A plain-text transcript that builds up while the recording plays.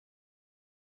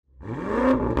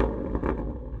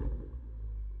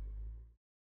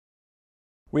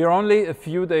We are only a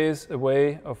few days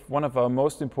away of one of our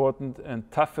most important and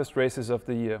toughest races of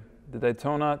the year, the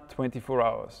Daytona 24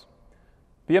 Hours.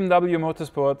 BMW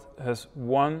Motorsport has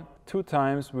won 2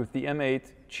 times with the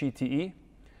M8 GTE,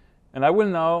 and I will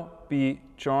now be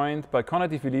joined by Connor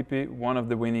De Phillippi, one of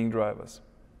the winning drivers.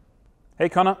 Hey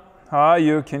Connor, how are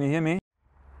you? Can you hear me?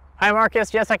 Hi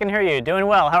Marcus, yes I can hear you. Doing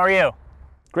well, how are you?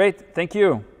 Great, thank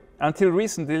you. Until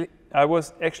recently, I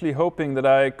was actually hoping that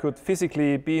I could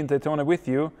physically be in Daytona with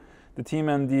you, the team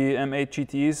and the M8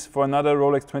 GTEs, for another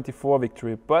Rolex 24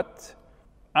 victory. But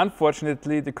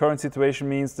unfortunately, the current situation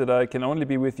means that I can only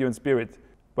be with you in spirit.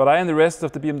 But I and the rest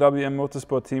of the BMW M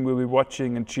Motorsport team will be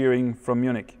watching and cheering from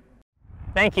Munich.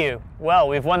 Thank you. Well,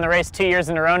 we've won the race 2 years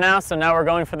in a row now, so now we're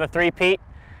going for the three-peat.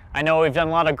 I know we've done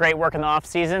a lot of great work in the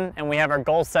off-season, and we have our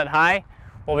goals set high.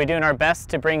 We'll be doing our best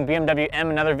to bring BMW M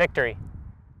another victory.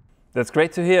 That's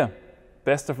great to hear.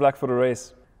 Best of luck for the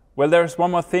race. Well, there's one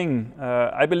more thing.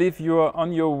 I believe you are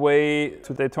on your way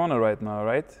to Daytona right now,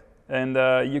 right? And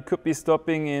you could be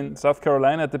stopping in South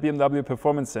Carolina at the BMW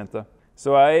Performance Center.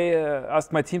 So I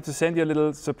asked my team to send you a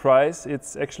little surprise.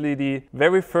 It's actually the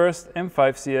very first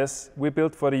M5 CS we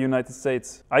built for the United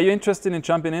States. Are you interested in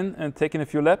jumping in and taking a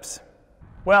few laps?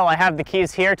 Well, I have the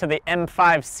keys here to the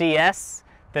M5 CS,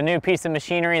 the new piece of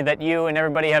machinery that you and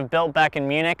everybody have built back in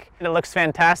Munich. It looks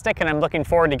fantastic and I'm looking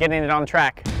forward to getting it on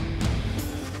track.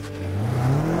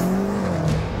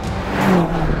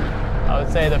 I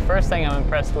would say the first thing I'm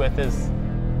impressed with is,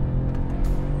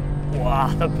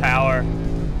 wow, the power,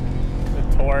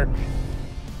 the torque,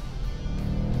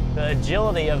 the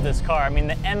agility of this car. I mean,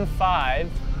 the M5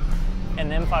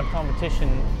 and the M5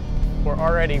 competition were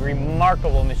already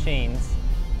remarkable machines.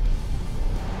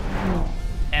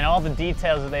 And all the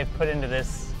details that they've put into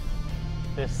this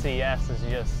CS is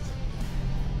just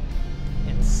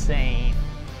insane.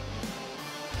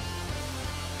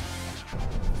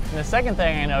 And the second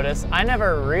thing I noticed, I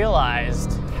never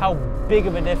realized how big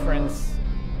of a difference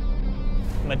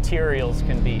materials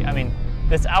can be. I mean,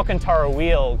 this Alcantara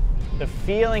wheel, the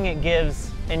feeling it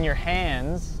gives in your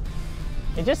hands,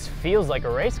 it just feels like a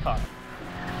race car.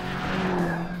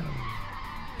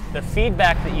 The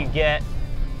feedback that you get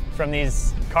from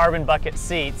these carbon bucket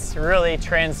seats really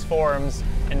transforms,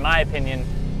 in my opinion,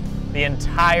 the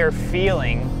entire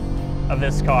feeling of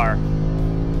this car.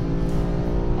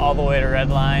 All the way to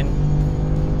Redline.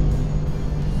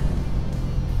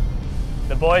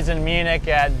 The boys in Munich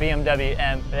at BMW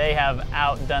M, they have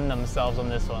outdone themselves on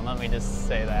this one. Let me just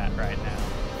say that right now.